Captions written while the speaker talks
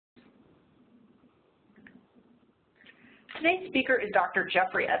Today's speaker is Dr.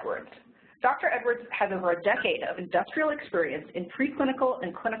 Jeffrey Edwards. Dr. Edwards has over a decade of industrial experience in preclinical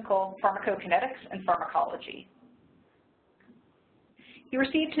and clinical pharmacokinetics and pharmacology. He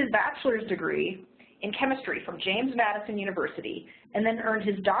received his bachelor's degree in chemistry from James Madison University and then earned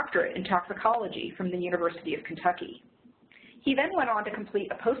his doctorate in toxicology from the University of Kentucky. He then went on to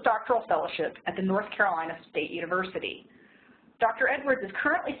complete a postdoctoral fellowship at the North Carolina State University. Dr. Edwards is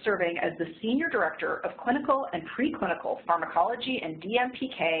currently serving as the Senior Director of Clinical and Preclinical Pharmacology and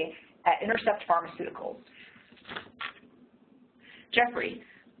DMPK at Intercept Pharmaceuticals. Jeffrey,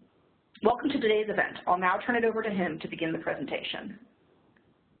 welcome to today's event. I'll now turn it over to him to begin the presentation.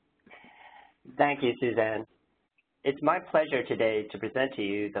 Thank you, Suzanne. It's my pleasure today to present to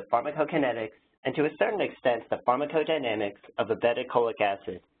you the pharmacokinetics and to a certain extent the pharmacodynamics of obeticholic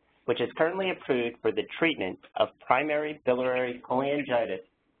acid, which is currently approved for the treatment of primary biliary cholangitis,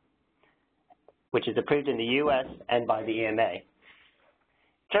 which is approved in the U.S. and by the EMA.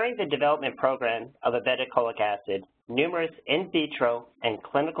 During the development program of obeticholic acid, numerous in vitro and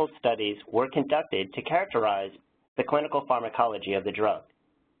clinical studies were conducted to characterize the clinical pharmacology of the drug.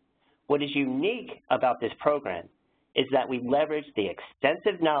 What is unique about this program is that we leverage the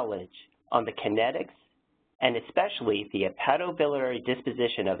extensive knowledge on the kinetics and especially the hepatobiliary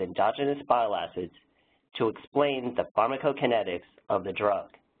disposition of endogenous bile acids to explain the pharmacokinetics of the drug.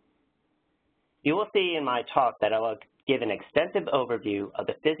 You will see in my talk that I will give an extensive overview of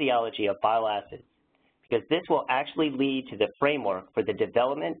the physiology of bile acids, because this will actually lead to the framework for the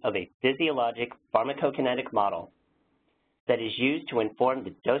development of a physiologic pharmacokinetic model that is used to inform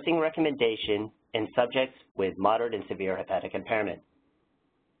the dosing recommendation in subjects with moderate and severe hepatic impairment.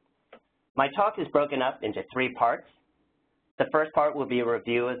 My talk is broken up into 3 parts. The first part will be a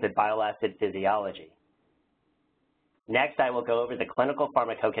review of the bile acid physiology. Next, I will go over the clinical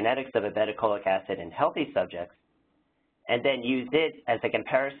pharmacokinetics of obeticholic acid in healthy subjects, and then use it as a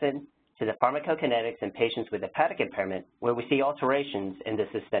comparison to the pharmacokinetics in patients with hepatic impairment, where we see alterations in the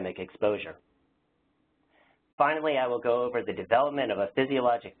systemic exposure. Finally, I will go over the development of a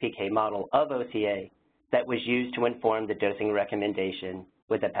physiologic PK model of OCA that was used to inform the dosing recommendation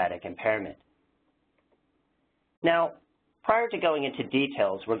with hepatic impairment. Now, prior to going into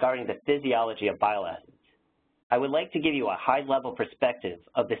details regarding the physiology of bile acids, I would like to give you a high-level perspective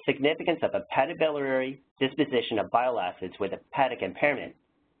of the significance of hepatobiliary disposition of bile acids with hepatic impairment,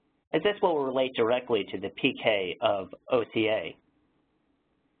 as this will relate directly to the PK of OCA.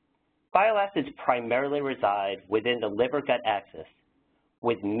 Bile acids primarily reside within the liver-gut axis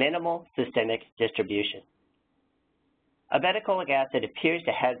with minimal systemic distribution. Obeticholic acid appears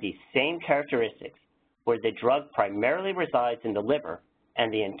to have these same characteristics, where the drug primarily resides in the liver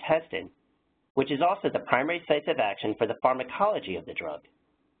and the intestine, which is also the primary sites of action for the pharmacology of the drug.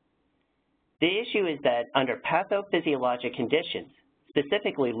 The issue is that under pathophysiologic conditions,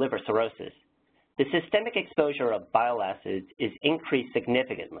 specifically liver cirrhosis, the systemic exposure of bile acids is increased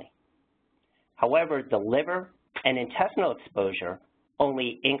significantly. However, the liver and intestinal exposure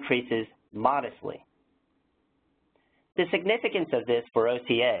only increases modestly. The significance of this for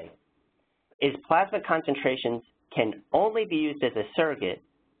OCA is plasma concentrations can only be used as a surrogate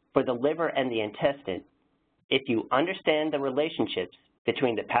for the liver and the intestine if you understand the relationships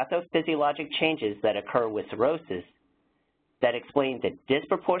between the pathophysiologic changes that occur with cirrhosis that explain the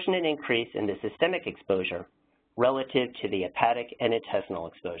disproportionate increase in the systemic exposure relative to the hepatic and intestinal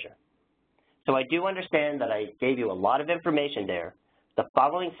exposure. So I do understand that I gave you a lot of information there. The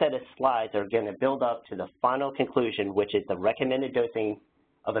following set of slides are going to build up to the final conclusion, which is the recommended dosing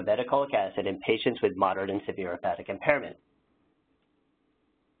of obeticholic acid in patients with moderate and severe hepatic impairment.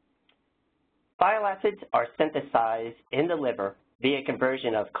 Bile acids are synthesized in the liver via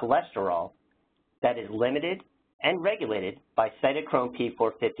conversion of cholesterol that is limited and regulated by cytochrome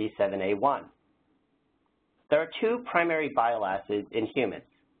P450-7A1. There are 2 primary bile acids in humans: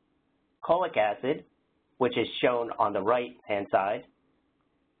 cholic acid, which is shown on the right-hand side,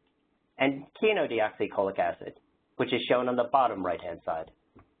 and chenodeoxycholic acid, which is shown on the bottom right-hand side.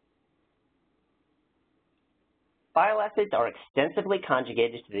 Bile acids are extensively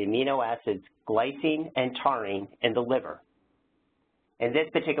conjugated to the amino acids glycine and taurine in the liver. In this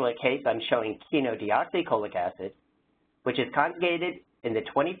particular case, I'm showing chenodeoxycholic acid, which is conjugated in the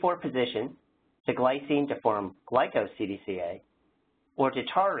 24 position to glycine to form glyco-CDCA, or to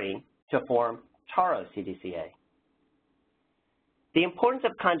taurine to form taro-CDCA. The importance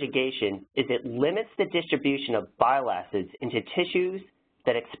of conjugation is it limits the distribution of bile acids into tissues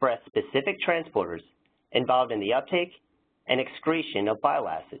that express specific transporters involved in the uptake and excretion of bile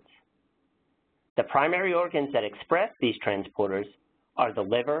acids. The primary organs that express these transporters are the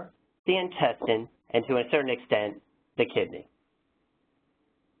liver, the intestine, and to a certain extent, the kidney.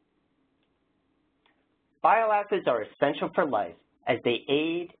 Bile acids are essential for life as they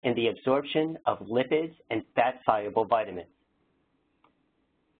aid in the absorption of lipids and fat-soluble vitamins.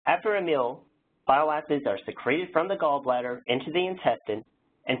 After a meal, bile acids are secreted from the gallbladder into the intestine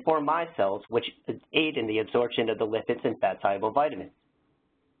and form micelles, which aid in the absorption of the lipids and fat-soluble vitamins.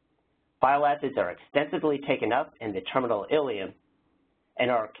 Bile acids are extensively taken up in the terminal ileum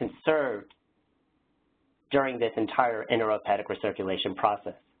and are conserved during this entire enterohepatic recirculation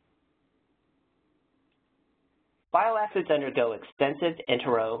process. Bile acids undergo extensive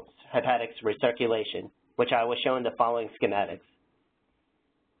enterohepatic recirculation, which I will show in the following schematics.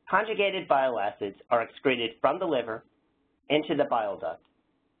 Conjugated bile acids are excreted from the liver into the bile duct.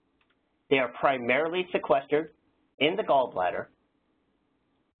 They are primarily sequestered in the gallbladder,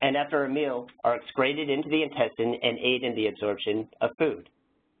 and after a meal are excreted into the intestine and aid in the absorption of food.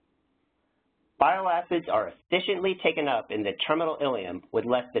 Bile acids are efficiently taken up in the terminal ileum, with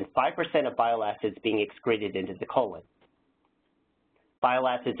less than 5% of bile acids being excreted into the colon. Bile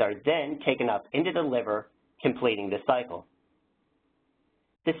acids are then taken up into the liver, completing the cycle.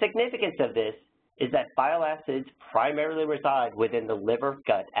 The significance of this is that bile acids primarily reside within the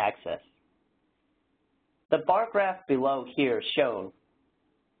liver-gut axis. The bar graph below here shown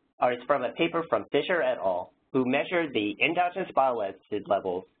is from a paper from Fisher et al., who measured the endogenous bile acid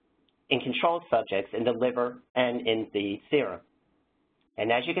levels in controlled subjects in the liver and in the serum. And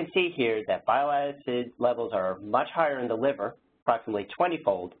as you can see here, that bile acid levels are much higher in the liver, approximately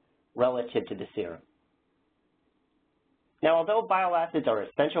 20-fold, relative to the serum. Now, although bile acids are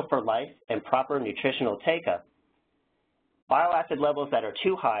essential for life and proper nutritional take-up, bile acid levels that are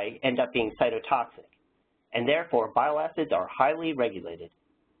too high end up being cytotoxic, and therefore bile acids are highly regulated.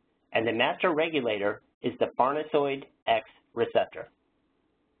 And the master regulator is the farnesoid X receptor.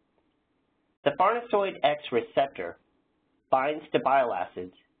 The farnesoid X receptor binds to bile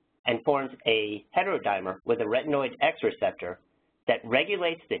acids and forms a heterodimer with a retinoid X receptor that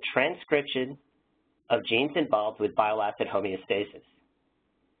regulates the transcription of genes involved with bile acid homeostasis.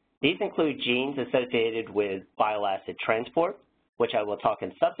 These include genes associated with bile acid transport, which I will talk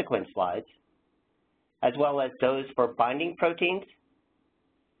in subsequent slides, as well as those for binding proteins,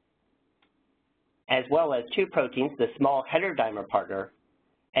 as well as two proteins, the small heterodimer partner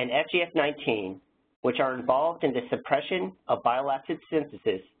and FGF19, which are involved in the suppression of bile acid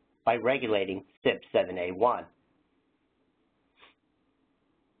synthesis by regulating CYP7A1.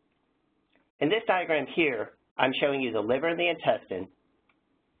 In this diagram here, I'm showing you the liver and the intestine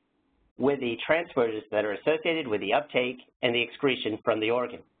with the transporters that are associated with the uptake and the excretion from the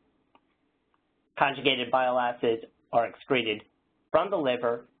organ. Conjugated bile acids are excreted from the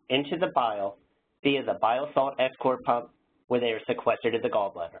liver into the bile via the bile salt export pump, where they are sequestered in the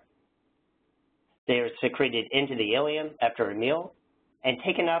gallbladder. They are secreted into the ileum after a meal and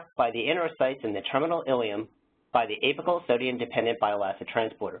taken up by the enterocytes in the terminal ileum by the apical sodium-dependent bile acid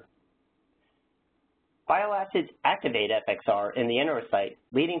transporter. Bile acids activate FXR in the enterocyte,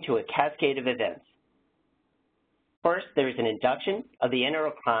 leading to a cascade of events. First, there is an induction of the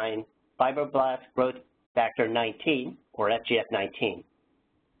enterocrine fibroblast growth factor 19, or FGF19.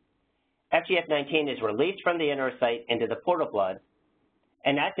 FGF19 is released from the enterocyte into the portal blood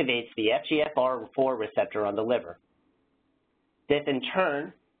and activates the FGFR4 receptor on the liver. This, in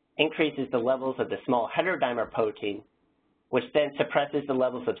turn, increases the levels of the small heterodimer protein, which then suppresses the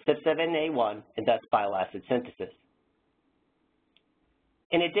levels of CYP7A1 and thus bile acid synthesis.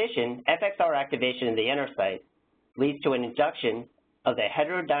 In addition, FXR activation in the enterocyte leads to an induction of the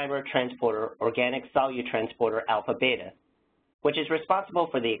heterodimer transporter organic solute transporter alpha beta, which is responsible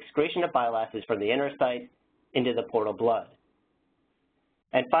for the excretion of bile acids from the enterocyte into the portal blood.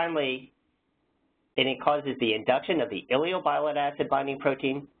 And finally, it causes the induction of the ileobile acid binding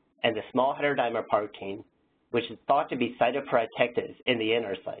protein and the small heterodimer protein, which is thought to be cytoprotective in the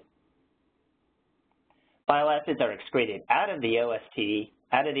enterocyte. Bile acids are excreted out of the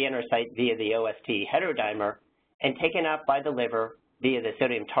enterocyte via the OST heterodimer and taken up by the liver via the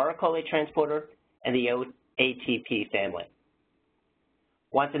sodium taurocholate transporter and the ATP family.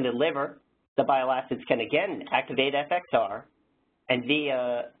 Once in the liver, the bile acids can again activate FXR, and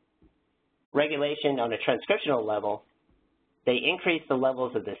via regulation on a transcriptional level, they increase the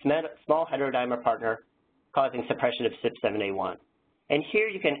levels of the small heterodimer partner, causing suppression of CYP7A1. And here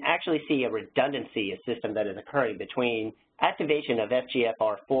you can actually see a redundancy system that is occurring between activation of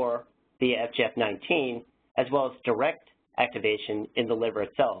FGFR4 via FGF19, as well as direct activation in the liver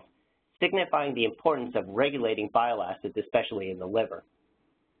itself, signifying the importance of regulating bile acids, especially in the liver.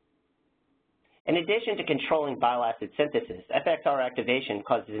 In addition to controlling bile acid synthesis, FXR activation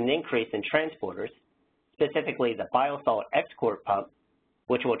causes an increase in transporters, specifically the bile salt export pump,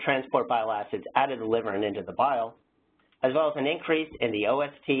 which will transport bile acids out of the liver and into the bile, as well as an increase in the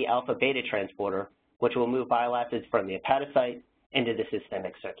OST alpha-beta transporter, which will move bile acids from the hepatocyte into the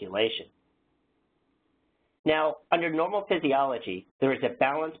systemic circulation. Now, under normal physiology, there is a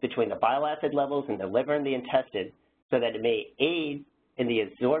balance between the bile acid levels in the liver and the intestine so that it may aid in the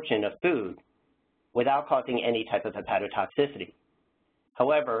absorption of food without causing any type of hepatotoxicity.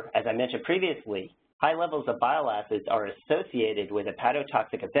 However, as I mentioned previously, high levels of bile acids are associated with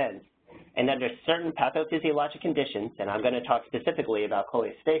hepatotoxic events, and under certain pathophysiologic conditions, and I'm going to talk specifically about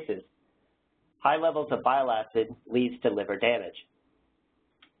cholestasis, high levels of bile acid leads to liver damage.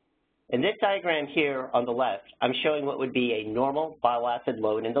 In this diagram here on the left, I'm showing what would be a normal bile acid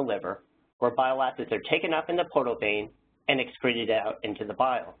load in the liver, where bile acids are taken up in the portal vein and excreted out into the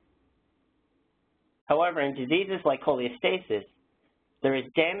bile. However, in diseases like cholestasis, there is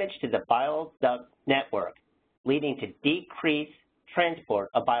damage to the bile duct network, leading to decreased transport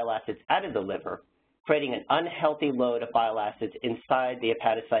of bile acids out of the liver, creating an unhealthy load of bile acids inside the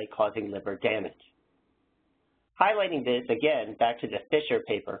hepatocyte, causing liver damage. Highlighting this, again, back to the Fisher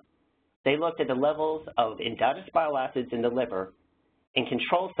paper, they looked at the levels of endogenous bile acids in the liver in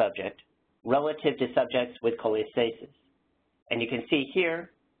control subject relative to subjects with cholestasis. And you can see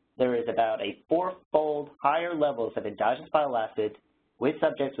here, there is about a 4-fold higher levels of endogenous bile acids with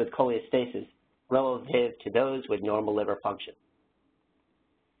subjects with cholestasis relative to those with normal liver function.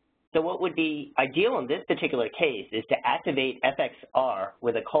 So what would be ideal in this particular case is to activate FXR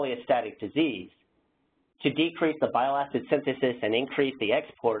with a cholestatic disease to decrease the bile acid synthesis and increase the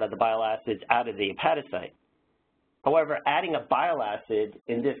export of the bile acids out of the hepatocyte. However, adding a bile acid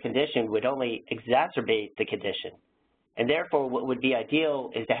in this condition would only exacerbate the condition. And therefore, what would be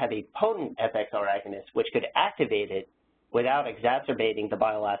ideal is to have a potent FXR agonist which could activate it without exacerbating the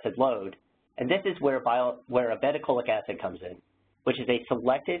bile acid load. And this is where obeticholic acid comes in, which is a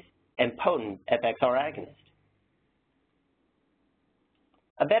selective and potent FXR agonist.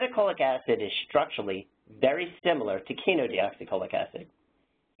 Obeticholic acid is structurally very similar to chenodeoxycholic acid.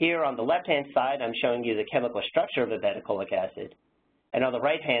 Here on the left-hand side, I'm showing you the chemical structure of obeticholic acid. And on the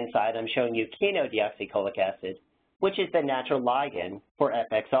right-hand side, I'm showing you chenodeoxycholic acid, which is the natural ligand for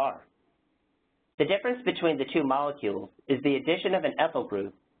FXR. The difference between the two molecules is the addition of an ethyl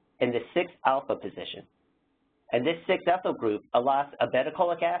group in the 6-alpha position. And this 6-ethyl group allows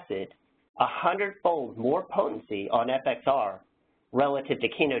obeticholic acid 100-fold more potency on FXR relative to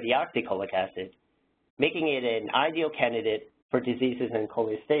chenodeoxycholic acid, making it an ideal candidate for diseases in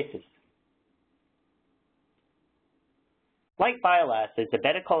cholestasis. Like bile acids,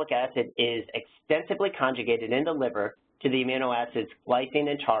 obeticholic acid is extensively conjugated in the liver to the amino acids glycine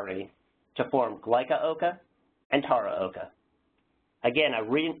and taurine to form glyca-OCA and tara-OCA. Again,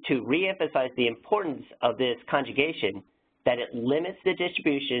 to reemphasize the importance of this conjugation, that it limits the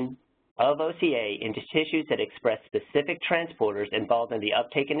distribution of OCA into tissues that express specific transporters involved in the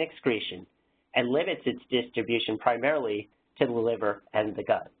uptake and excretion, and limits its distribution primarily to the liver and the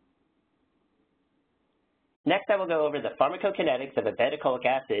gut. Next, I will go over the pharmacokinetics of obeticholic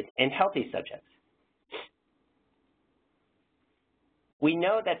acid in healthy subjects. We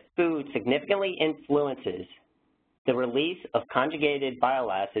know that food significantly influences the release of conjugated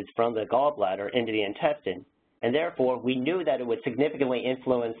bile acids from the gallbladder into the intestine, and therefore we knew that it would significantly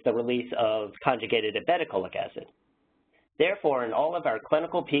influence the release of conjugated obeticholic acid. Therefore, in all of our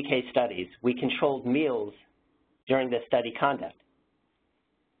clinical PK studies, we controlled meals during the study conduct.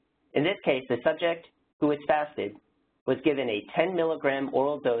 In this case, the subject who was fasted was given a 10 milligram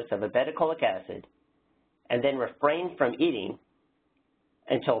oral dose of obeticholic acid and then refrained from eating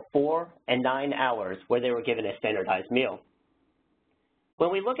until 4 and 9 hours, where they were given a standardized meal.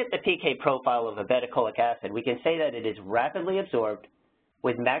 When we look at the PK profile of obeticholic acid, we can say that it is rapidly absorbed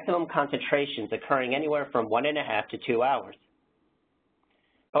with maximum concentrations occurring anywhere from 1.5 to 2 hours.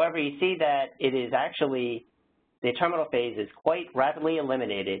 However, you see that it is actually, the terminal phase is quite rapidly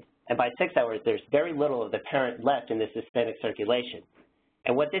eliminated, and by 6 hours, there's very little of the parent left in the systemic circulation.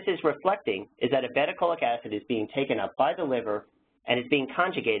 And what this is reflecting is that obeticholic acid is being taken up by the liver and is being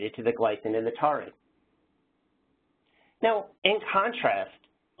conjugated to the glycine and the taurine. Now, in contrast,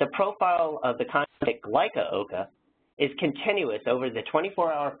 the profile of the conjugate glyca-OCA is continuous over the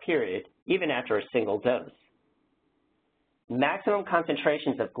 24-hour period, even after a single dose. Maximum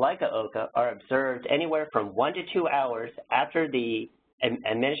concentrations of glyca-OCA are observed anywhere from 1 to 2 hours after the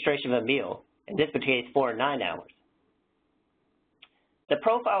administration of a meal, in this particular case 4 or 9 hours. The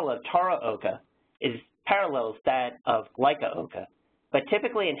profile of tara-OCA parallels that of glyca-OCA, but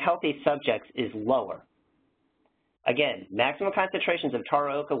typically in healthy subjects is lower. Again, maximum concentrations of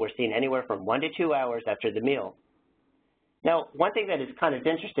tara-oka were seen anywhere from 1 to 2 hours after the meal. Now, one thing that is kind of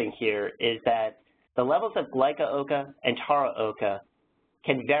interesting here is that the levels of glyca-oka and tara-oka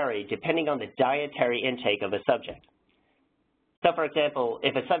can vary depending on the dietary intake of a subject. So, for example,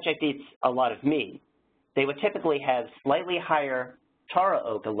 if a subject eats a lot of meat, they would typically have slightly higher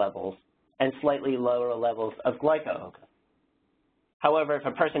tara-oka levels and slightly lower levels of glyca-oka. However, if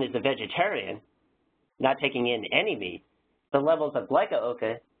a person is a vegetarian, not taking in any meat, the levels of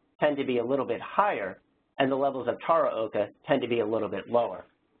glyca-oka tend to be a little bit higher, and the levels of tara-oka tend to be a little bit lower.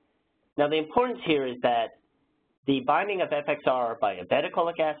 Now, the importance here is that the binding of FXR by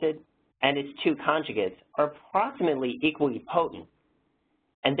obeticholic acid and its two conjugates are approximately equally potent.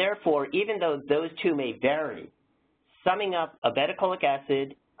 And therefore, even though those two may vary, summing up obeticholic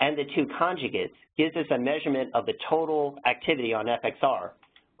acid and the two conjugates gives us a measurement of the total activity on FXR,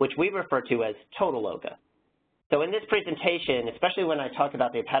 which we refer to as total OKA. So in this presentation, especially when I talk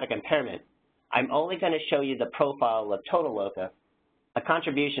about the hepatic impairment, I'm only going to show you the profile of total OKA, a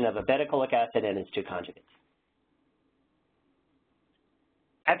contribution of obeticholic acid and its two conjugates.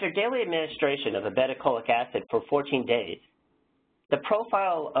 After daily administration of obeticholic acid for 14 days, the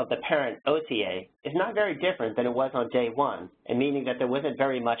profile of the parent OCA is not very different than it was on day 1, and meaning that there wasn't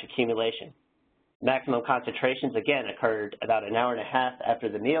very much accumulation. Maximum concentrations, again, occurred about an hour and a half after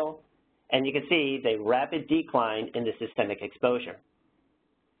the meal, and you can see the rapid decline in the systemic exposure.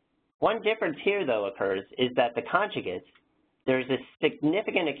 One difference here, though, occurs is that the conjugates, there's a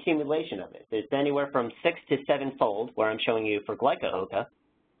significant accumulation of it. There's anywhere from 6 to 7-fold, where I'm showing you for glyca-oka,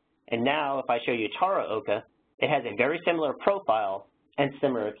 and now if I show you tara-oka, it has a very similar profile and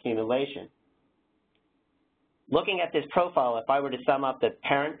similar accumulation. Looking at this profile, if I were to sum up the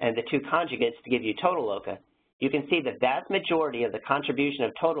parent and the two conjugates to give you total OKA, you can see the vast majority of the contribution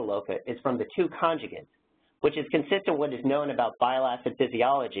of total OKA is from the two conjugates, which is consistent with what is known about bile acid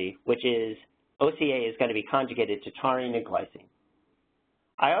physiology, which is OCA is going to be conjugated to taurine and glycine.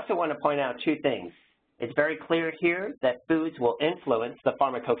 I also want to point out two things. It's very clear here that foods will influence the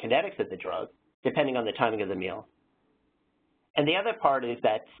pharmacokinetics of the drug, depending on the timing of the meal. And the other part is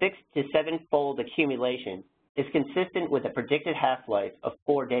that 6 to 7-fold accumulation is consistent with a predicted half-life of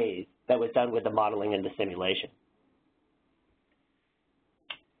 4 days that was done with the modeling and the simulation.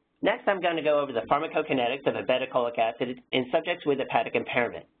 Next, I'm going to go over the pharmacokinetics of obeticholic acid in subjects with hepatic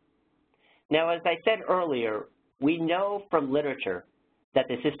impairment. Now, as I said earlier, we know from literature that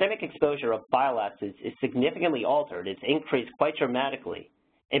the systemic exposure of bile acids is significantly altered. It's increased quite dramatically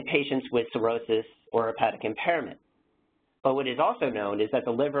in patients with cirrhosis or hepatic impairment. But what is also known is that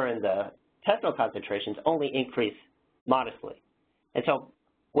the liver and the intestinal concentrations only increase modestly. And so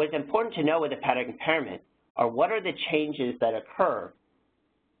what's important to know with hepatic impairment are what are the changes that occur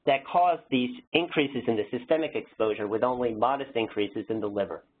that cause these increases in the systemic exposure with only modest increases in the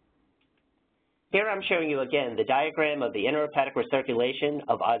liver. Here I'm showing you again the diagram of the intrahepatic recirculation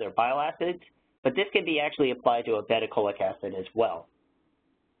of either bile acids, but this can be actually applied to obeticholic acid as well.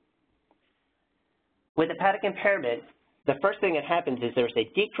 With hepatic impairment, the first thing that happens is there's a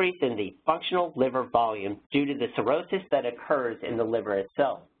decrease in the functional liver volume due to the cirrhosis that occurs in the liver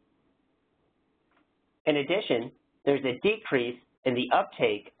itself. In addition, there's a decrease in the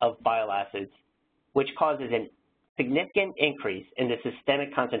uptake of bile acids, which causes a significant increase in the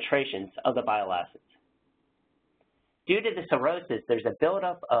systemic concentrations of the bile acids. Due to the cirrhosis, there's a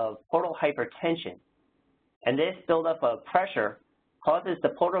buildup of portal hypertension, and this buildup of pressure causes the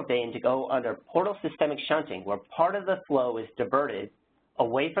portal vein to go under portal systemic shunting, where part of the flow is diverted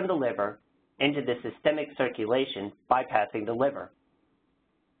away from the liver into the systemic circulation, bypassing the liver.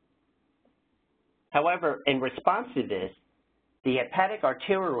 However, in response to this, the hepatic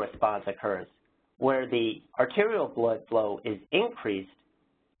arterial response occurs, where the arterial blood flow is increased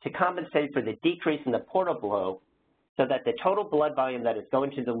to compensate for the decrease in the portal flow, so that the total blood volume that is going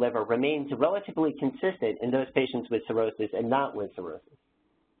to the liver remains relatively consistent in those patients with cirrhosis and not with cirrhosis.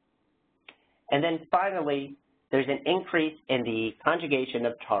 And then finally, there's an increase in the conjugation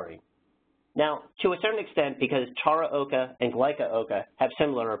of taurine. Now, to a certain extent, because tara-oka and glyca-oka have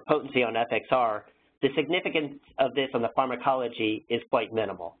similar potency on FXR, the significance of this on the pharmacology is quite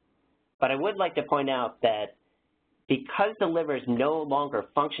minimal. But I would like to point out that because the liver is no longer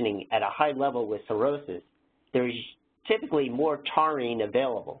functioning at a high level with cirrhosis, there is typically more taurine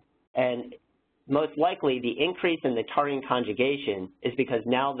available. And most likely the increase in the taurine conjugation is because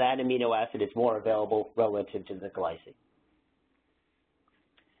now that amino acid is more available relative to the glycine.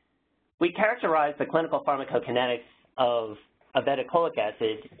 We characterize the clinical pharmacokinetics of obeticholic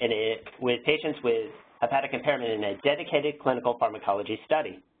acid with patients with hepatic impairment in a dedicated clinical pharmacology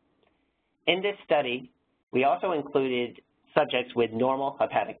study. In this study, We also included subjects with normal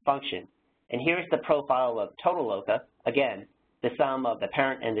hepatic function. And here's the profile of total OCA, again, the sum of the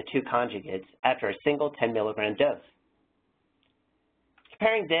parent and the two conjugates after a single 10 milligram dose.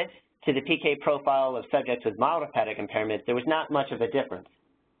 Comparing this to the PK profile of subjects with mild hepatic impairment, there was not much of a difference.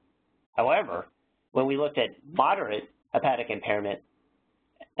 However, when we looked at moderate hepatic impairment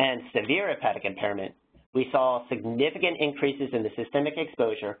and severe hepatic impairment, we saw significant increases in the systemic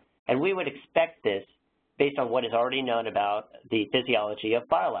exposure, and we would expect this based on what is already known about the physiology of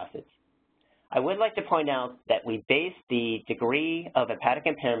bile acids. I would like to point out that we based the degree of hepatic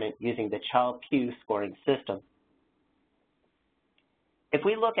impairment using the Child-Pugh scoring system. If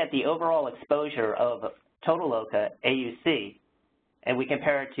we look at the overall exposure of total OCA AUC, and we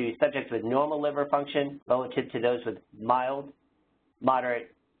compare it to subjects with normal liver function relative to those with mild,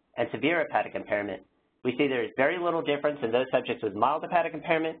 moderate, and severe hepatic impairment, we see there is very little difference in those subjects with mild hepatic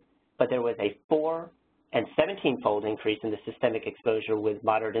impairment, but there was a 4- and 17-fold increase in the systemic exposure with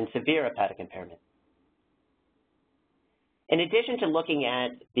moderate and severe hepatic impairment. In addition to looking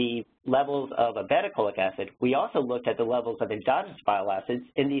at the levels of obeticholic acid, we also looked at the levels of endogenous bile acids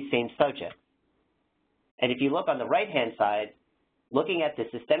in these same subjects. And if you look on the right-hand side, looking at the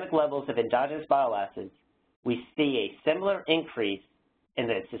systemic levels of endogenous bile acids, we see a similar increase in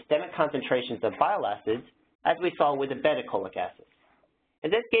the systemic concentrations of bile acids as we saw with obeticholic acid.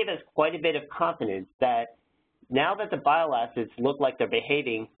 And this gave us quite a bit of confidence that now that the bile acids look like they're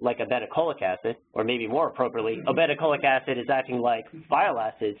behaving like obeticholic acid, or maybe more appropriately, obeticholic acid is acting like bile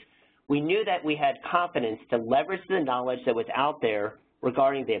acids, we knew that we had confidence to leverage the knowledge that was out there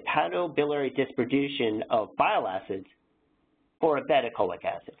regarding the hepatobiliary distribution of bile acids for obeticholic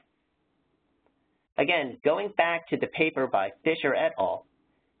acid. Again, going back to the paper by Fisher et al.,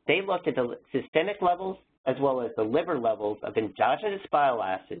 they looked at the systemic levels as well as the liver levels of endogenous bile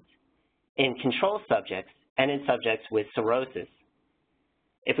acids in control subjects and in subjects with cirrhosis.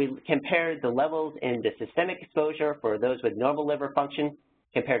 If we compare the levels in the systemic exposure for those with normal liver function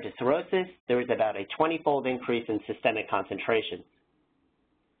compared to cirrhosis, there was about a 20-fold increase in systemic concentrations.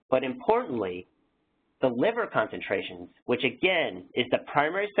 But importantly, the liver concentrations, which again is the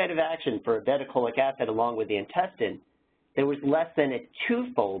primary site of action for obeticholic acid along with the intestine, there was less than a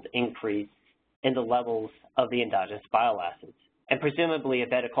 2-fold increase in the levels of the endogenous bile acids. And presumably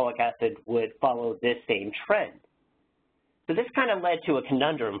obeticholic acid would follow this same trend. So this kind of led to a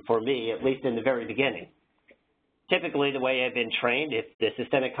conundrum for me, at least in the very beginning. Typically, the way I've been trained, if the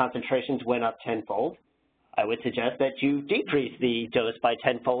systemic concentrations went up 10-fold, I would suggest that you decrease the dose by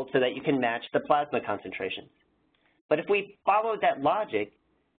 10-fold so that you can match the plasma concentrations. But if we followed that logic,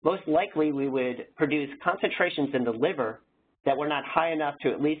 most likely we would produce concentrations in the liver that were not high enough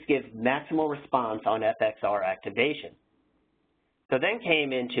to at least give maximal response on FXR activation. So then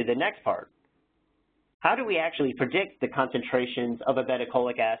came into the next part. How do we actually predict the concentrations of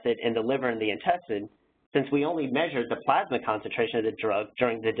obeticholic acid in the liver and the intestine, since we only measured the plasma concentration of the drug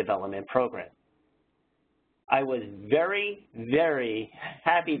during the development program? I was very, very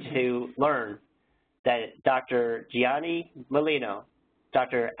happy to learn that Dr. Gianni Molino,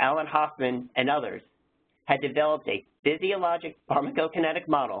 Dr. Alan Hoffman, and others had developed a physiologic pharmacokinetic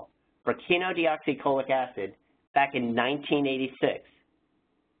model for chenodeoxycholic acid back in 1986.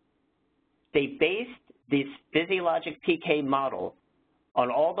 They based this physiologic PK model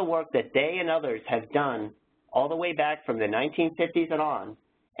on all the work that they and others have done all the way back from the 1950s and on,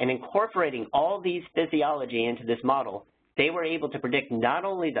 and incorporating all these physiology into this model, they were able to predict not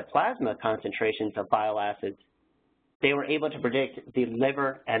only the plasma concentrations of bile acids, they were able to predict the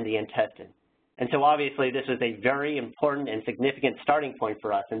liver and the intestine. And so obviously this was a very important and significant starting point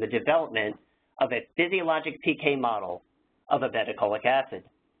for us in the development of a physiologic PK model of obeticholic acid.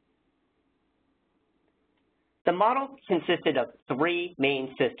 The model consisted of 3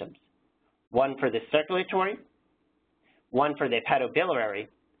 main systems, one for the circulatory, one for the hepatobiliary,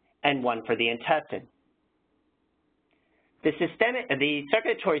 and one for the intestine. The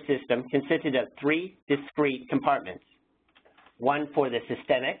circulatory system consisted of 3 discrete compartments, one for the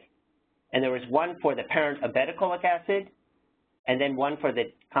systemic, and there was one for the parent obeticholic acid, and then one for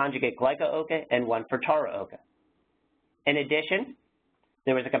the conjugate glyco-OCA and one for taro-OCA. In addition,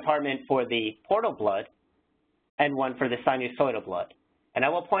 there was a compartment for the portal blood and one for the sinusoidal blood. And I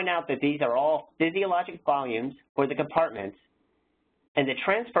will point out that these are all physiologic volumes for the compartments, and the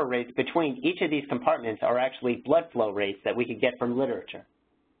transfer rates between each of these compartments are actually blood flow rates that we could get from literature.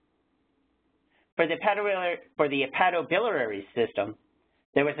 For the hepatobiliary system,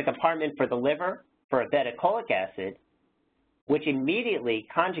 there was a compartment for the liver for obeticholic acid, which immediately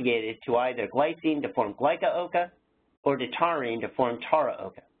conjugated to either glycine to form glyco-OCA or to taurine to form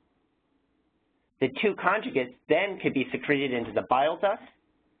taro-OCA. The two conjugates then could be secreted into the bile duct,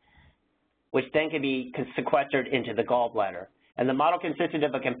 which then could be sequestered into the gallbladder. And the model consisted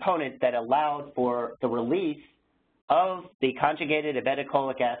of a component that allowed for the release of the conjugated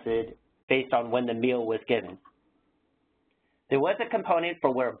obeticholic acid based on when the meal was given. There was a component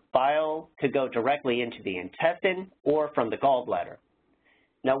for where bile could go directly into the intestine or from the gallbladder.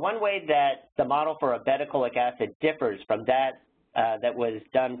 Now, one way that the model for obeticholic acid differs from that that was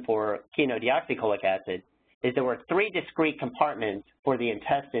done for chenodeoxycholic acid is there were 3 discrete compartments for the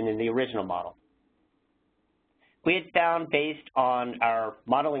intestine in the original model. We had found, based on our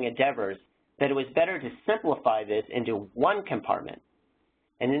modeling endeavors, that it was better to simplify this into one compartment.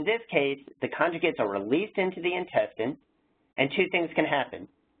 And in this case, the conjugates are released into the intestine, and 2 things can happen.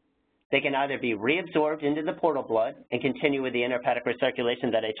 They can either be reabsorbed into the portal blood and continue with the intrahepatic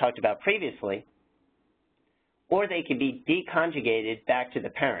recirculation that I talked about previously, or they can be deconjugated back to the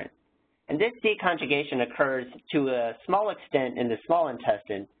parent. And this deconjugation occurs to a small extent in the small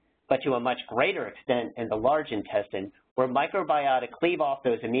intestine, but to a much greater extent in the large intestine, where microbiota cleave off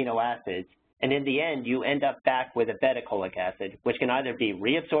those amino acids, and in the end, you end up back with obeticholic acid, which can either be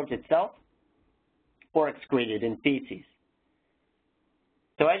reabsorbed itself or excreted in feces.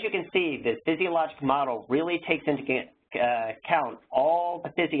 So as you can see, this physiologic model really takes into account all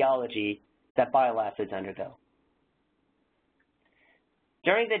the physiology that bile acids undergo.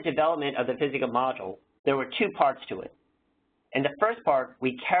 During the development of the physical model, there were 2 parts to it. In the first part,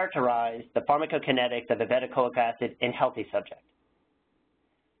 we characterized the pharmacokinetics of obeticholic acid in healthy subjects.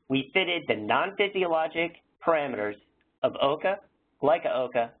 We fitted the non-physiologic parameters of OCA,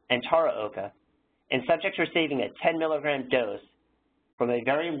 glyca-OCA, and tara-OCA in subjects receiving a 10 milligram dose from a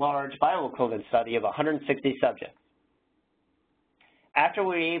very large bioequivalence study of 160 subjects. After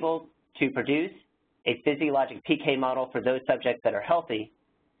we were able to produce a physiologic PK model for those subjects that are healthy,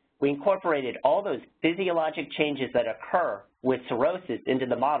 we incorporated all those physiologic changes that occur with cirrhosis into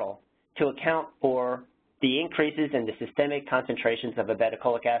the model to account for the increases in the systemic concentrations of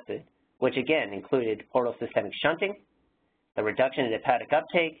obeticholic acid, which again included portal systemic shunting, the reduction in hepatic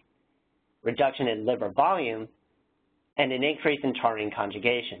uptake, reduction in liver volume, and an increase in taurine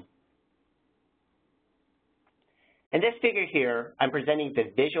conjugation. In this figure here, I'm presenting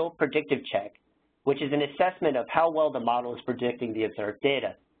the visual predictive check, which is an assessment of how well the model is predicting the observed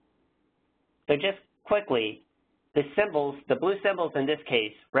data. So just quickly, the symbols, the blue symbols in this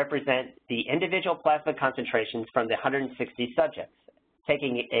case, represent the individual plasma concentrations from the 160 subjects,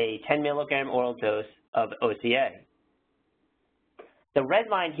 taking a 10 milligram oral dose of OCA. The red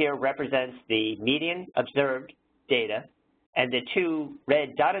line here represents the median observed data, and the 2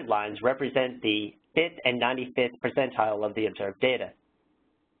 red dotted lines represent the 5th and 95th percentile of the observed data.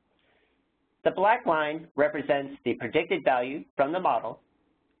 The black line represents the predicted value from the model,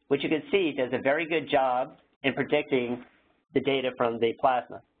 which you can see does a very good job in predicting the data from the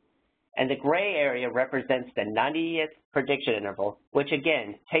plasma. And the gray area represents the 90th prediction interval, which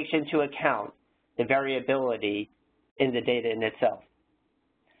again takes into account the variability in the data in itself.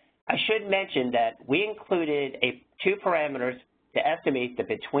 I should mention that we included 2 parameters to estimate the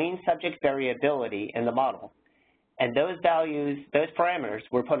between-subject variability in the model. And those values, those parameters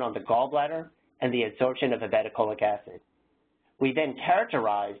were put on the gallbladder and the absorption of obeticholic acid. We then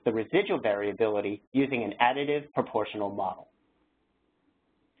characterized the residual variability using an additive proportional model.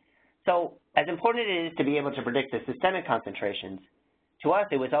 So as important it is to be able to predict the systemic concentrations, to us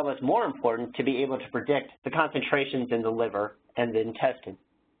it was almost more important to be able to predict the concentrations in the liver and the intestine.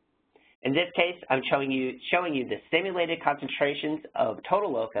 In this case, I'm showing you the simulated concentrations of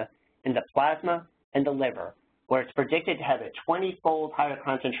total OCA in the plasma and the liver, where it's predicted to have a 20-fold higher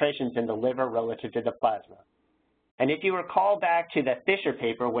concentrations in the liver relative to the plasma. And if you recall back to that Fisher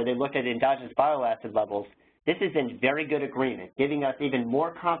paper where they looked at endogenous bile acid levels, this is in very good agreement, giving us even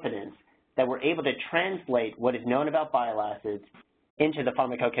more confidence that we're able to translate what is known about bile acids into the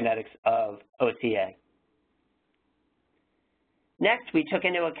pharmacokinetics of OCA. Next, we took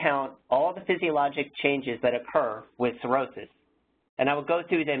into account all the physiologic changes that occur with cirrhosis, and I will go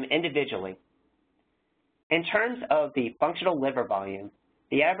through them individually. In terms of the functional liver volume,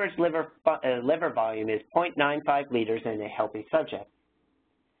 the average liver volume is 0.95 liters in a healthy subject.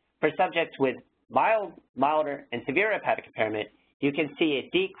 For subjects with mild, milder, and severe hepatic impairment, you can see a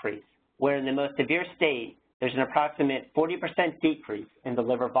decrease, where in the most severe state, there's an approximate 40% decrease in the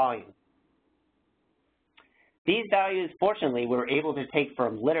liver volume. These values, fortunately, we were able to take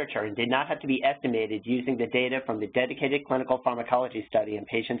from literature and did not have to be estimated using the data from the dedicated clinical pharmacology study in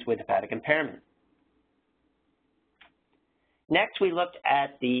patients with hepatic impairment. Next, we looked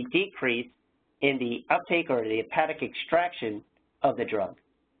at the decrease in the uptake or the hepatic extraction of the drug.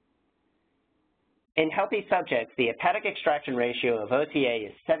 In healthy subjects, the hepatic extraction ratio of OCA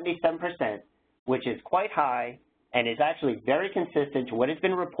is 77%, which is quite high and is actually very consistent to what has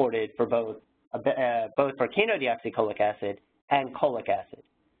been reported for both for chenodeoxycholic acid and cholic acid.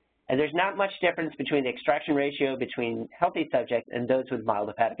 And there's not much difference between the extraction ratio between healthy subjects and those with mild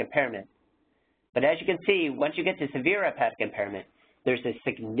hepatic impairment. But as you can see, once you get to severe hepatic impairment, there's a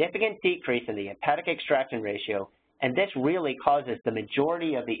significant decrease in the hepatic extraction ratio, and this really causes the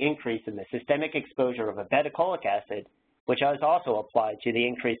majority of the increase in the systemic exposure of obeticholic acid, which is also applied to the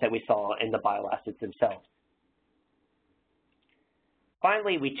increase that we saw in the bile acids themselves.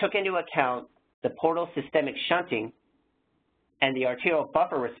 Finally, we took into account the portal systemic shunting and the arterial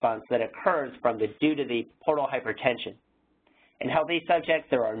buffer response that occurs due to the portal hypertension. In healthy subjects,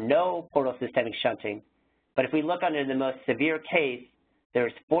 there are no portal systemic shunting, but if we look under the most severe case,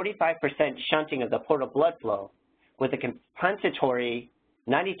 there's 45% shunting of the portal blood flow with a compensatory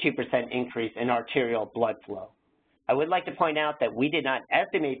 92% increase in arterial blood flow. I would like to point out that we did not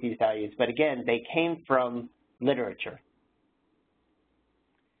estimate these values, but again, they came from literature.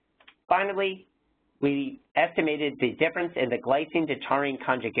 Finally, we estimated the difference in the glycine to taurine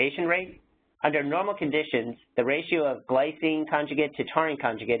conjugation rate. Under normal conditions, the ratio of glycine conjugate to taurine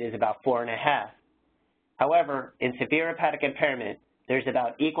conjugate is about 4.5. However, in severe hepatic impairment, there's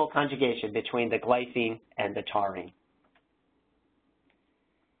about equal conjugation between the glycine and the taurine.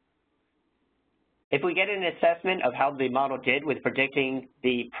 If we get an assessment of how the model did with predicting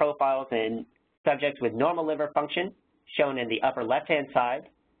the profiles in subjects with normal liver function, shown in the upper left-hand side,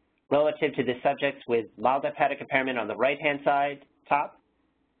 relative to the subjects with mild hepatic impairment on the right-hand side, top,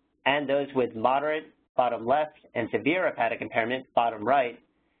 and those with moderate, bottom left, and severe hepatic impairment, bottom right,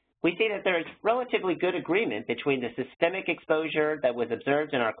 we see that there is relatively good agreement between the systemic exposure that was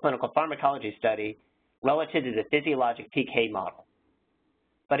observed in our clinical pharmacology study relative to the physiologic PK model.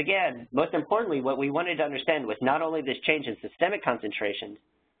 But again, most importantly, what we wanted to understand was not only this change in systemic concentrations,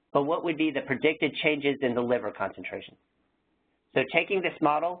 but what would be the predicted changes in the liver concentration. So taking this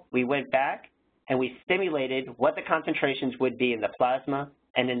model, we went back and we simulated what the concentrations would be in the plasma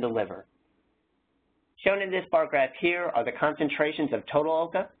and in the liver. Shown in this bar graph here are the concentrations of total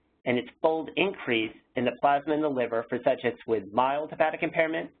OCA and its fold increase in the plasma and the liver for subjects with mild hepatic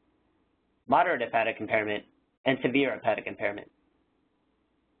impairment, moderate hepatic impairment, and severe hepatic impairment.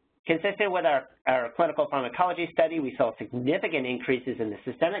 Consistent with our clinical pharmacology study, we saw significant increases in the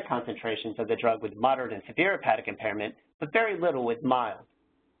systemic concentrations of the drug with moderate and severe hepatic impairment, but very little with mild.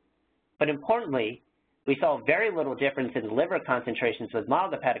 But importantly, we saw very little difference in liver concentrations with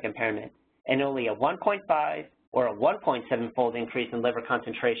mild hepatic impairment and only a 1.5 or a 1.7-fold increase in liver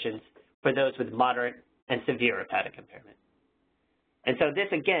concentrations for those with moderate and severe hepatic impairment. And so this,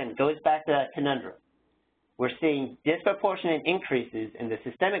 again, goes back to that conundrum. We're seeing disproportionate increases in the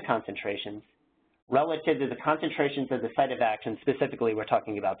systemic concentrations relative to the concentrations of the site of action. Specifically, we're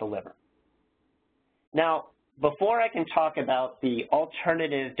talking about the liver. Now, before I can talk about the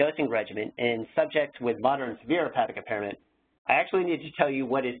alternative dosing regimen in subjects with moderate and severe hepatic impairment, I actually need to tell you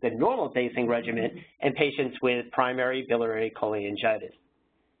what is the normal dosing regimen in patients with primary biliary cholangitis.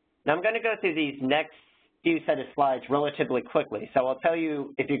 Now, I'm going to go through these next few set of slides relatively quickly. So I'll tell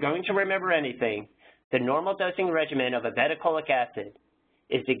you, if you're going to remember anything, the normal dosing regimen of obeticholic acid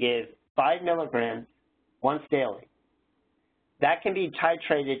is to give 5 milligrams once daily. That can be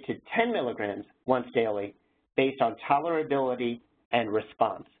titrated to 10 milligrams once daily based on tolerability and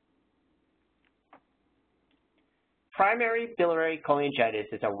response. Primary biliary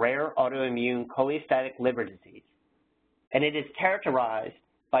cholangitis is a rare autoimmune cholestatic liver disease, and it is characterized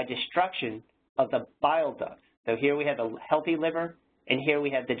by destruction of the bile ducts. So here we have a healthy liver, and here we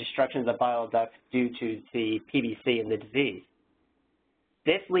have the destruction of the bile ducts due to the PBC in the disease.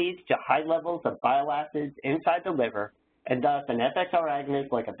 This leads to high levels of bile acids inside the liver, and thus an FXR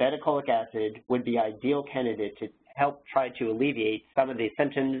agonist like obeticholic acid would be an ideal candidate to help try to alleviate some of the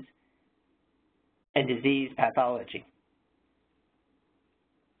symptoms and disease pathology.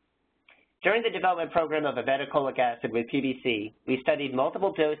 During the development program of obeticholic acid with PBC, we studied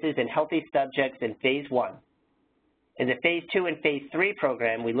multiple doses in healthy subjects in phase 1. In the phase 2 and phase 3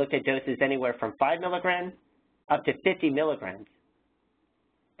 program, we looked at doses anywhere from 5 milligrams up to 50 milligrams.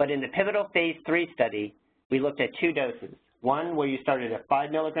 But in the pivotal phase 3 study, we looked at 2 doses, one where you started at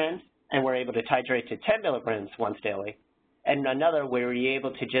 5 milligrams and were able to titrate to 10 milligrams once daily, and another where you're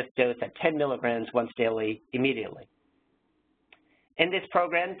able to just dose at 10 milligrams once daily immediately. In this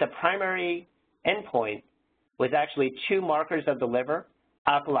program, the primary endpoint was actually 2 markers of the liver,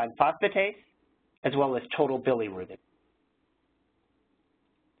 alkaline phosphatase, as well as total bilirubin.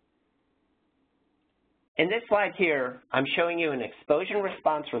 In this slide here, I'm showing you an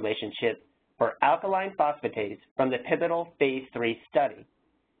exposure-response relationship for alkaline phosphatase from the pivotal phase 3 study.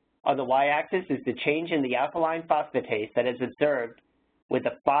 On the y-axis is the change in the alkaline phosphatase that is observed with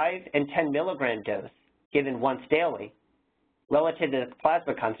the 5 and 10 milligram dose given once daily relative to the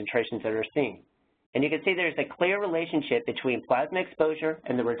plasma concentrations that are seen. And you can see there's a clear relationship between plasma exposure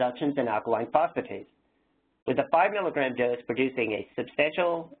and the reductions in alkaline phosphatase, with the 5 milligram dose producing a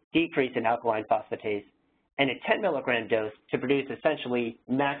substantial decrease in alkaline phosphatase and a 10 milligram dose to produce essentially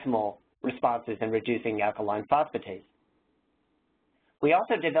maximal responses in reducing alkaline phosphatase. We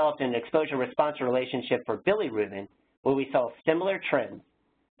also developed an exposure-response relationship for bilirubin, where we saw similar trends,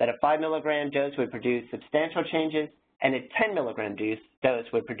 that a 5 milligram dose would produce substantial changes and a 10 milligram dose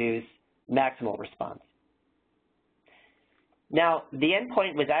would produce maximal response. Now, the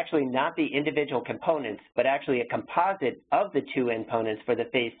endpoint was actually not the individual components, but actually a composite of the two endpoints for the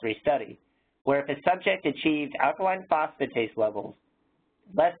phase 3 study, where if a subject achieved alkaline phosphatase levels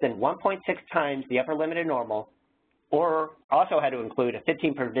less than 1.6 times the upper limit of normal, or also had to include a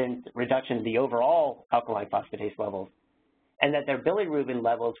 15% reduction in the overall alkaline phosphatase levels, and that their bilirubin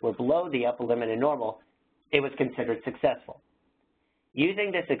levels were below the upper limit of normal, it was considered successful.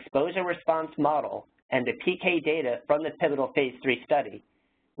 Using this exposure response model and the PK data from the pivotal phase 3 study,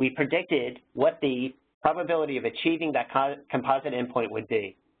 we predicted what the probability of achieving that composite endpoint would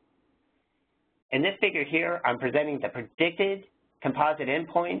be. In this figure here, I'm presenting the predicted composite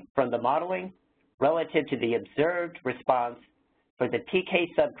endpoint from the modeling relative to the observed response for the PK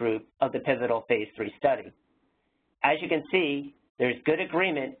subgroup of the pivotal phase 3 study. As you can see, there's good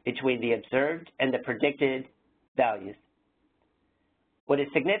agreement between the observed and the predicted values. What is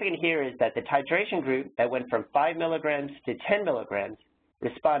significant here is that the titration group that went from 5 milligrams to 10 milligrams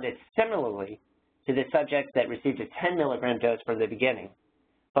responded similarly to the subjects that received a 10 milligram dose from the beginning.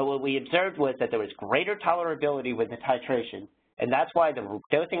 But what we observed was that there was greater tolerability with the titration, and that's why the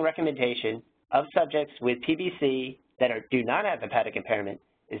dosing recommendation of subjects with PBC that do not have hepatic impairment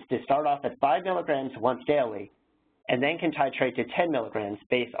is to start off at 5 milligrams once daily and then can titrate to 10 milligrams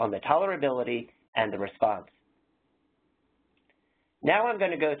based on the tolerability and the response. Now I'm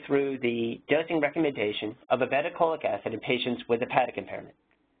going to go through the dosing recommendation of obeticholic acid in patients with hepatic impairment.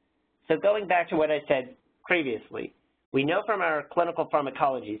 So going back to what I said previously, we know from our clinical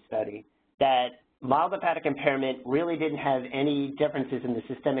pharmacology study that mild hepatic impairment really didn't have any differences in the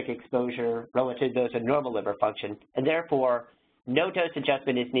systemic exposure relative to those with normal liver function, and therefore no dose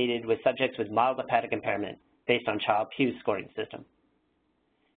adjustment is needed with subjects with mild hepatic impairment based on Child-Pugh scoring system.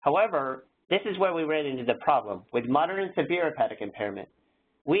 However, this is where we ran into the problem. With moderate and severe hepatic impairment,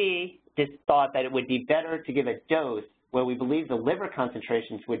 we just thought that it would be better to give a dose where we believe the liver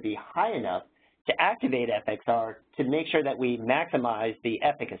concentrations would be high enough to activate FXR to make sure that we maximize the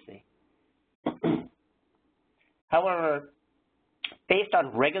efficacy. However, based on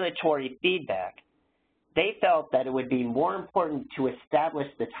regulatory feedback, they felt that it would be more important to establish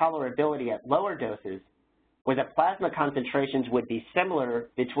the tolerability at lower doses where the plasma concentrations would be similar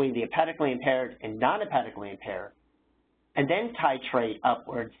between the hepatically impaired and non-hepatically impaired, and then titrate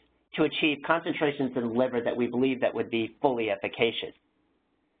upwards to achieve concentrations in the liver that we believe that would be fully efficacious.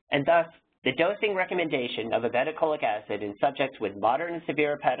 And thus, the dosing recommendation of obeticholic acid in subjects with moderate and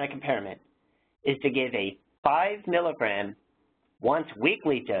severe hepatic impairment is to give a 5 milligram once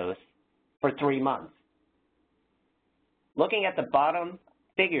weekly dose for 3 months. Looking at the bottom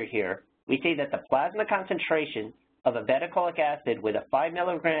figure here, we see that the plasma concentration of obeticholic acid with a 5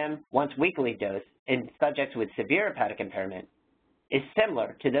 milligram once weekly dose in subjects with severe hepatic impairment is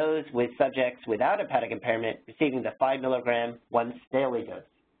similar to those with subjects without hepatic impairment receiving the 5 milligram once daily dose.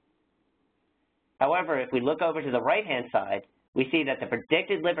 However, if we look over to the right-hand side, we see that the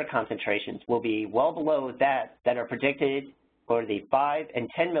predicted liver concentrations will be well below that are predicted for the 5 and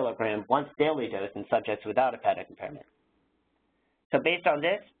 10 milligram once daily dose in subjects without hepatic impairment. So based on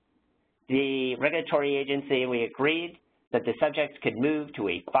this, the regulatory agency and we agreed that the subjects could move to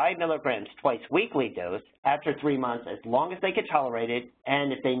a 5 milligrams twice weekly dose after 3 months as long as they could tolerate it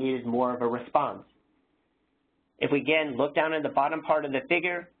and if they needed more of a response. If we again look down in the bottom part of the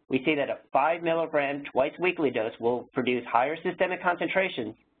figure, we see that a 5 milligram twice weekly dose will produce higher systemic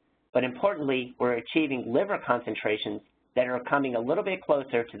concentrations, but importantly, we're achieving liver concentrations that are coming a little bit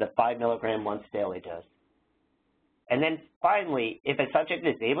closer to the 5 milligram once daily dose. And then finally, if a subject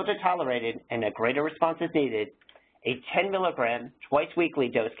is able to tolerate it and a greater response is needed, a 10 milligram twice weekly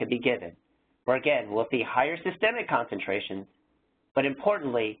dose can be given, where again, we'll see higher systemic concentrations, but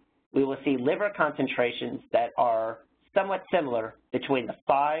importantly, we will see liver concentrations that are somewhat similar between the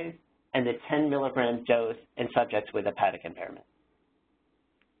 5 and the 10 milligram dose in subjects with hepatic impairment.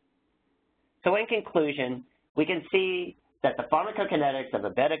 So in conclusion, we can see that the pharmacokinetics of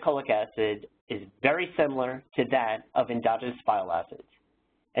obeticholic acid is very similar to that of endogenous bile acids,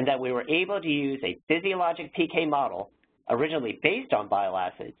 and that we were able to use a physiologic PK model, originally based on bile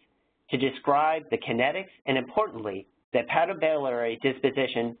acids, to describe the kinetics and, importantly, the hepatobiliary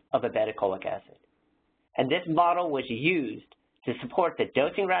disposition of obeticholic acid. And this model was used to support the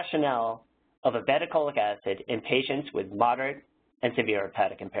dosing rationale of obeticholic acid in patients with moderate and severe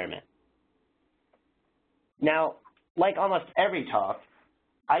hepatic impairment. Now, like almost every talk,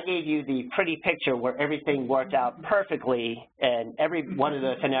 I gave you the pretty picture where everything worked out perfectly in every one of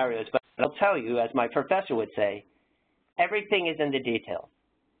those scenarios, but I'll tell you, as my professor would say, everything is in the details.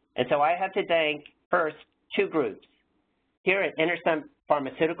 And so I have to thank, first, two groups. Here at Intercept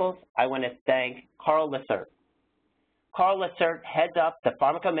Pharmaceuticals, I want to thank Carl Lissert. Carl Lissert heads up the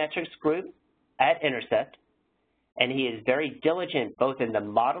pharmacometrics group at Intercept, and he is very diligent both in the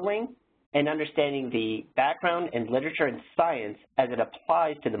modeling and understanding the background and literature and science as it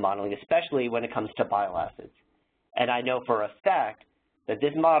applies to the modeling, especially when it comes to bile acids. And I know for a fact that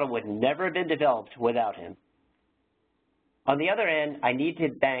this model would never have been developed without him. On the other end, I need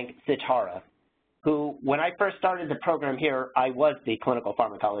to thank Sitara, who, when I first started the program here, I was the clinical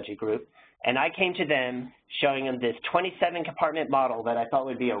pharmacology group, and I came to them showing them this 27-compartment model that I thought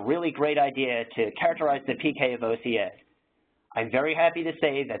would be a really great idea to characterize the PK of OCA. I'm very happy to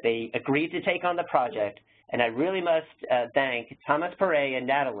say that they agreed to take on the project, and I really must thank Thomas Perret and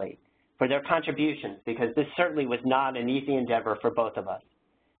Natalie for their contributions, because this certainly was not an easy endeavor for both of us.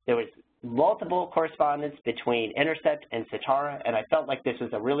 There was multiple correspondence between Intercept and Sitara, and I felt like this was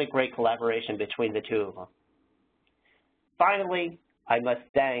a really great collaboration between the two of them. Finally, I must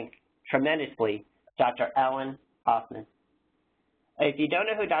thank tremendously Dr. Alan Hoffman. If you don't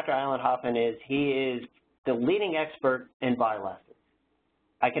know who Dr. Alan Hoffman is, he is the leading expert in bile acids.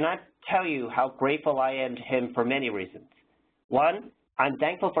 I cannot tell you how grateful I am to him for many reasons. One, I'm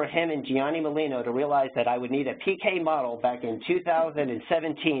thankful for him and Gianni Molino to realize that I would need a PK model back in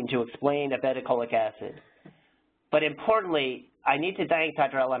 2017 to explain obeticholic acid. But importantly, I need to thank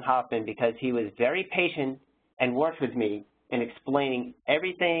Dr. Alan Hoffman because he was very patient and worked with me in explaining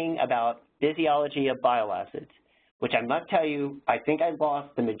everything about physiology of bile acids, which I must tell you, I think I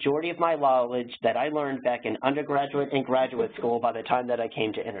lost the majority of my knowledge that I learned back in undergraduate and graduate school by the time that I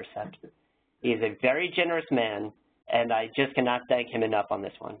came to Intercept. He is a very generous man, and I just cannot thank him enough on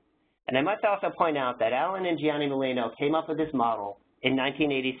this one. And I must also point out that Alan and Gianni Molino came up with this model in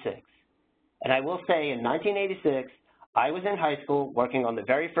 1986. And I will say in 1986, I was in high school working on the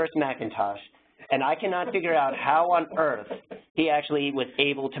very first Macintosh, and I cannot figure out how on earth he actually was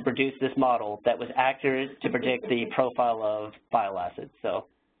able to produce this model that was accurate to predict the profile of bile acids. So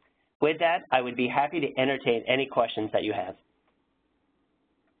with that, I would be happy to entertain any questions that you have.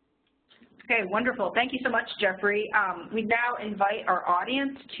 Okay, wonderful. Thank you so much, Jeffrey. We now invite our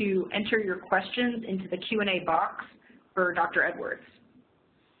audience to enter your questions into the Q&A box for Dr. Edwards.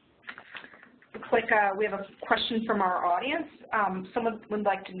 Looks like we have a question from our audience. Someone would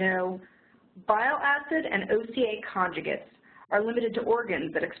like to know, bile acid and OCA conjugates are limited to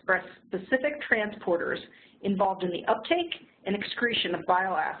organs that express specific transporters involved in the uptake and excretion of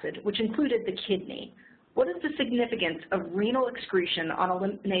bile acid, which included the kidney. What is the significance of renal excretion on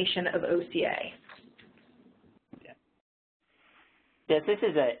elimination of OCA? Yes, this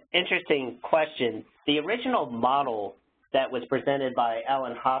is an interesting question. The original model that was presented by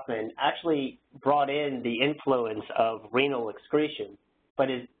Alan Hoffman actually brought in the influence of renal excretion,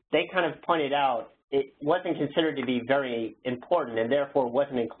 but as they kind of pointed out, it wasn't considered to be very important and therefore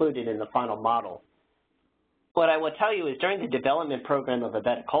wasn't included in the final model. What I will tell you is during the development program of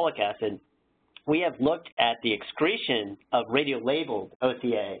obeticholic acid, we have looked at the excretion of radiolabeled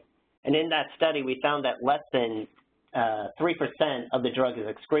OCA, and in that study we found that less than 3% of the drug is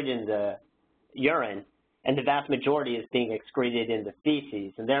excreted in the urine, and the vast majority is being excreted in the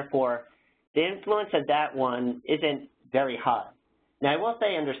feces, and therefore the influence of that one isn't very high. Now I will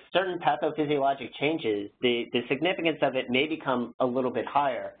say under certain pathophysiologic changes, the significance of it may become a little bit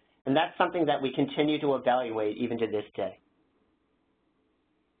higher, and that's something that we continue to evaluate even to this day.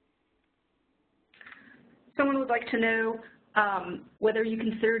 Someone would like to know whether you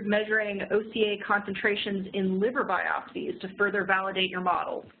considered measuring OCA concentrations in liver biopsies to further validate your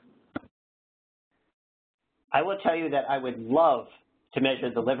models. I will tell you that I would love to measure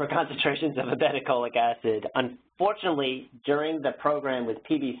the liver concentrations of obeticholic acid. Unfortunately, during the program with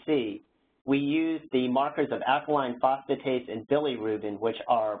PBC, we used the markers of alkaline phosphatase and bilirubin, which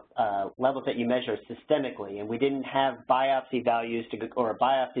are levels that you measure systemically, and we didn't have biopsy values or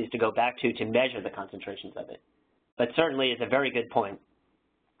biopsies to go back to measure the concentrations of it. But certainly it's a very good point.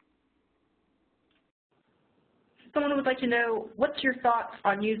 Someone would like to know, what's your thoughts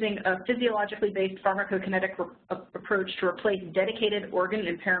on using a physiologically-based pharmacokinetic approach to replace dedicated organ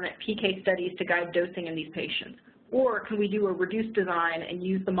impairment PK studies to guide dosing in these patients? Or can we do a reduced design and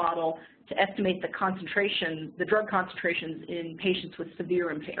use the model to estimate the concentration, the drug concentrations in patients with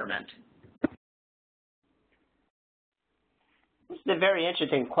severe impairment? This is a very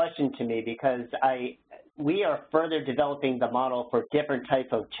interesting question to me because we are further developing the model for different types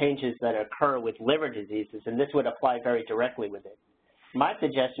of changes that occur with liver diseases, and this would apply very directly with it. My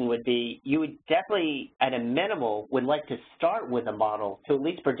suggestion would be you would definitely, at a minimal, would like to start with a model to at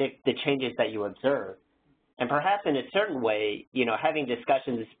least predict the changes that you observe. And perhaps in a certain way, having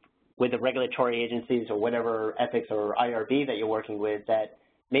discussions with the regulatory agencies or whatever ethics or IRB that you're working with, that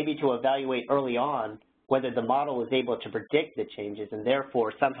maybe to evaluate early on whether the model is able to predict the changes and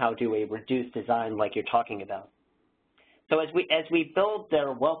therefore somehow do a reduced design like you're talking about. So as we build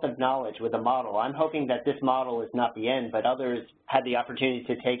their wealth of knowledge with the model, I'm hoping that this model is not the end, but others have the opportunity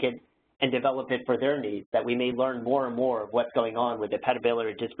to take it and develop it for their needs, that we may learn more and more of what's going on with the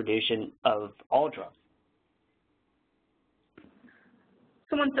hepatobiliary distribution of all drugs.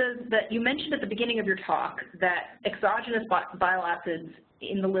 Someone says that you mentioned at the beginning of your talk that exogenous bile acids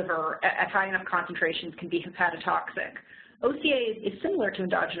in the liver at high enough concentrations can be hepatotoxic. OCA is similar to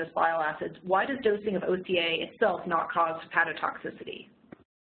endogenous bile acids. Why does dosing of OCA itself not cause hepatotoxicity?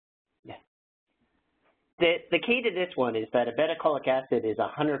 Yeah. The key to this one is that obeticholic acid is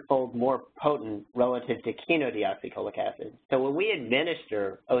 100-fold more potent relative to chenodeoxycholic acid. So when we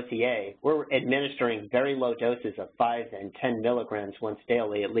administer OCA, we're administering very low doses of 5 and 10 milligrams once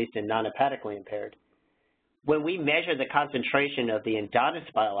daily, at least in non-hepatically impaired. When we measure the concentration of the endogenous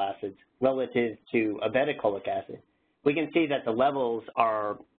bile acids relative to obeticholic acid, we can see that the levels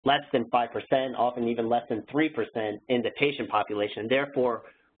are less than 5%, often even less than 3% in the patient population. Therefore,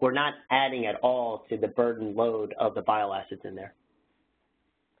 we're not adding at all to the burden load of the bile acids in there.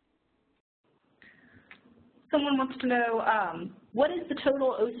 Someone wants to know, what is the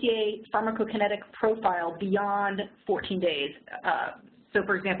total OCA pharmacokinetic profile beyond 14 days? So,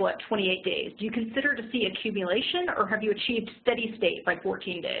 for example, at 28 days, do you consider to see accumulation, or have you achieved steady state by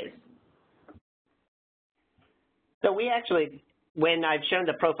 14 days? So we actually, when I've shown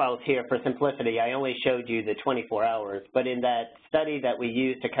the profiles here for simplicity, I only showed you the 24 hours, but in that study that we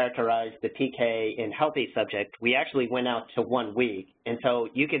used to characterize the PK in healthy subjects, we actually went out to 1 week. And so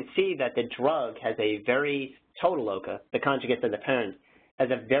you can see that the drug has a very, total OCA, the conjugates of the parent, has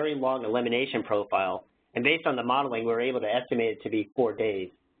a very long elimination profile. And based on the modeling, we were able to estimate it to be 4 days.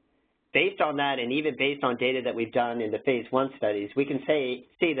 Based on that, and even based on data that we've done in the phase 1 studies, we can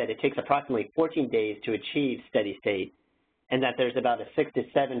see that it takes approximately 14 days to achieve steady state, and that there's about a 6 to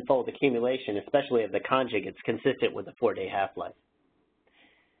 7-fold accumulation, especially of the conjugates, consistent with a 4-day half-life.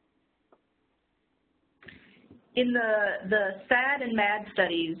 In the SAD and MAD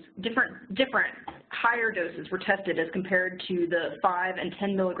studies, different higher doses were tested as compared to the 5 and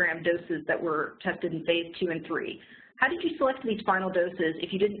 10 milligram doses that were tested in phase 2 and 3. How did you select these final doses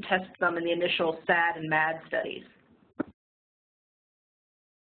if you didn't test them in the initial SAD and MAD studies?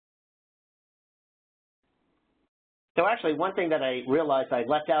 So actually, one thing that I realized I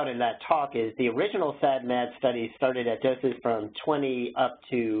left out in that talk is the original SAD-MAD study started at doses from 20 up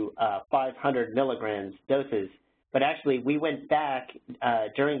to 500 milligrams doses. But actually, we went back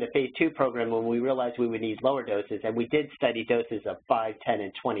during the phase 2 program when we realized we would need lower doses, and we did study doses of 5, 10,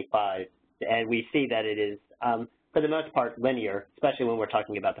 and 25. And we see that it is, for the most part, linear, especially when we're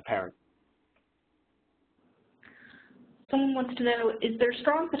talking about the parent. Someone wants to know, is there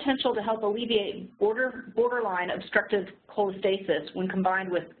strong potential to help alleviate borderline obstructive cholestasis when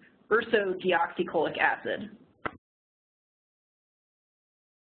combined with ursodeoxycholic acid?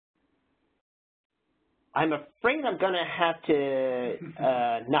 I'm afraid I'm going to have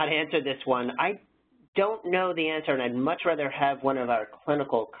to not answer this one. I don't know the answer, and I'd much rather have one of our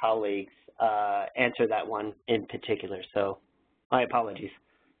clinical colleagues answer that one in particular, so my apologies.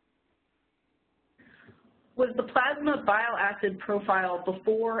 Was the plasma bile acid profile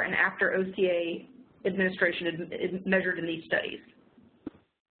before and after OCA administration measured in these studies?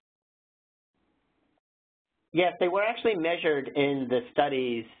 Yes, they were actually measured in the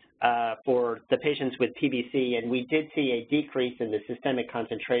studies for the patients with PBC, and we did see a decrease in the systemic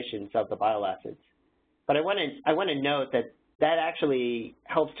concentrations of the bile acids. But I want to note that that actually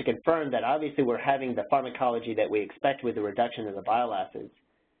helps to confirm that obviously we're having the pharmacology that we expect with the reduction of the bile acids.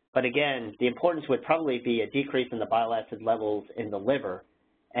 But again, the importance would probably be a decrease in the bile acid levels in the liver,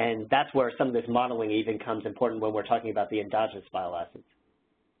 and that's where some of this modeling even comes important when we're talking about the endogenous bile acids.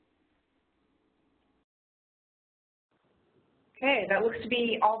 Okay, that looks to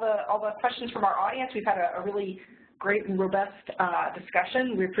be all the questions from our audience. We've had a really great and robust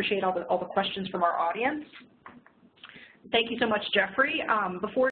discussion. We appreciate all the questions from our audience. Thank you so much, Jeffrey. Before